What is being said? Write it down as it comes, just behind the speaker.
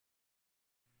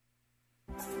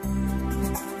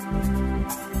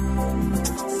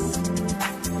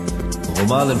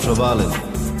Romalin Travalin,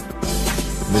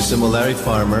 Missimo Larry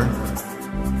Farmer,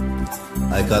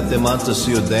 I got them on to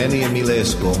see Danny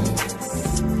Emilesco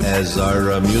as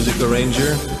our music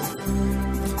arranger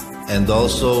and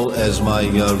also as my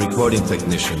recording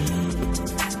technician.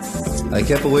 I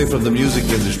kept away from the music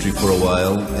industry for a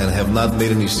while and have not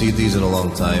made any CDs in a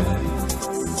long time.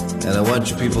 And I want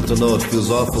you people to know it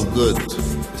feels awful good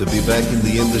to be back in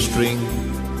the industry,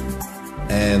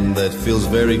 and it feels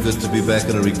very good to be back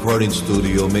in a recording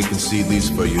studio making CDs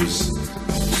for you.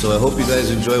 So I hope you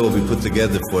guys enjoy what we put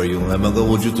together for you. I'm going to go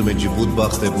with you to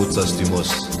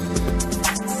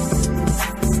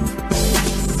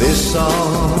This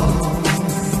song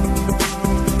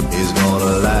is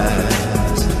gonna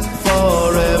last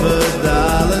forever,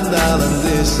 darling, darling,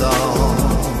 this song.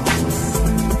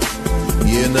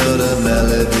 You know the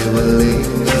melody will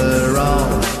linger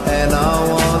on and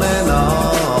on and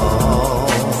on.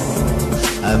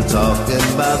 I'm talking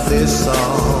about this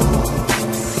song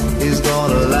is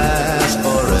gonna last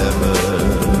forever.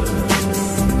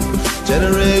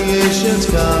 Generations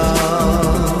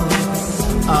come,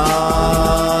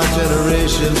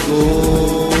 generations go,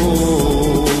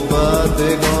 but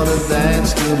they're gonna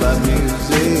dance to my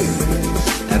music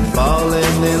and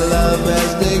falling in love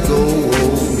as they go.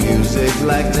 Music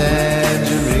like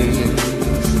tangerine,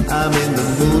 I'm in the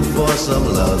mood for some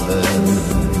loving.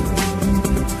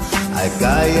 I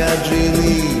kaya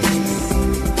drili,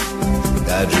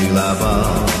 kadrilava,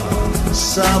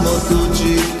 samo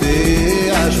tucite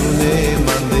ajune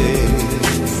mande.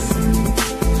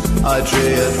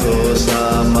 Aceea to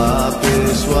sama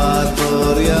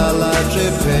persuatoria la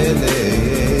trepene,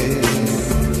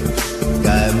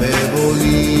 Kai me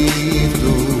voli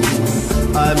tu,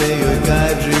 ai me io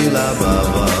kadri la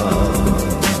baba.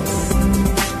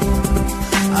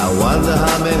 I wonder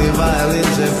how many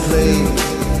violins have played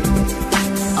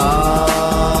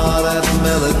that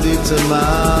melody to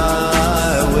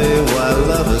my way while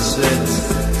lovers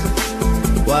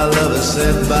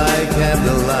sit by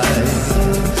candlelight.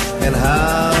 And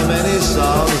how many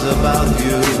songs about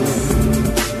you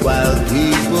while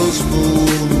people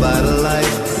spoon by the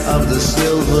light of the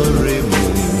silvery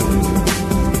moon.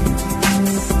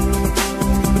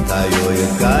 Kayoya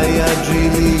kaya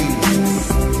drili,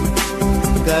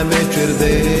 kai me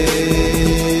cherde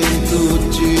tu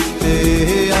chite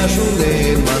ashune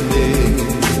mande.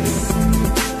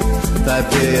 Tai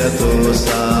pea to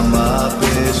sama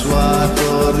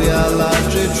peswatoria la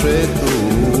cetretu.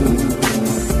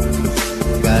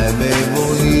 Kai me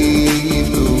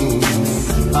volitu,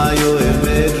 ayo e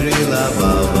medri la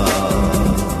baba.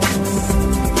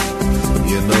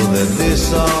 You know that this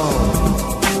song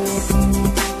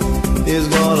is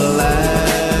gonna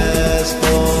last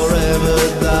forever,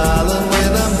 darling,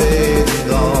 when I'm dead and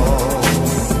gone.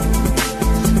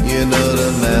 You know the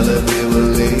melody will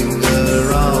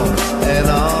linger on and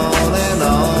on and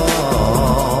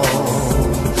on.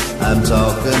 I'm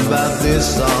talking about this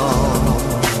song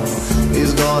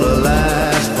is gonna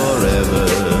last forever.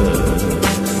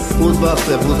 Put back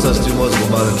the boots as Timos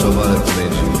Romalin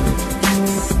Travalin.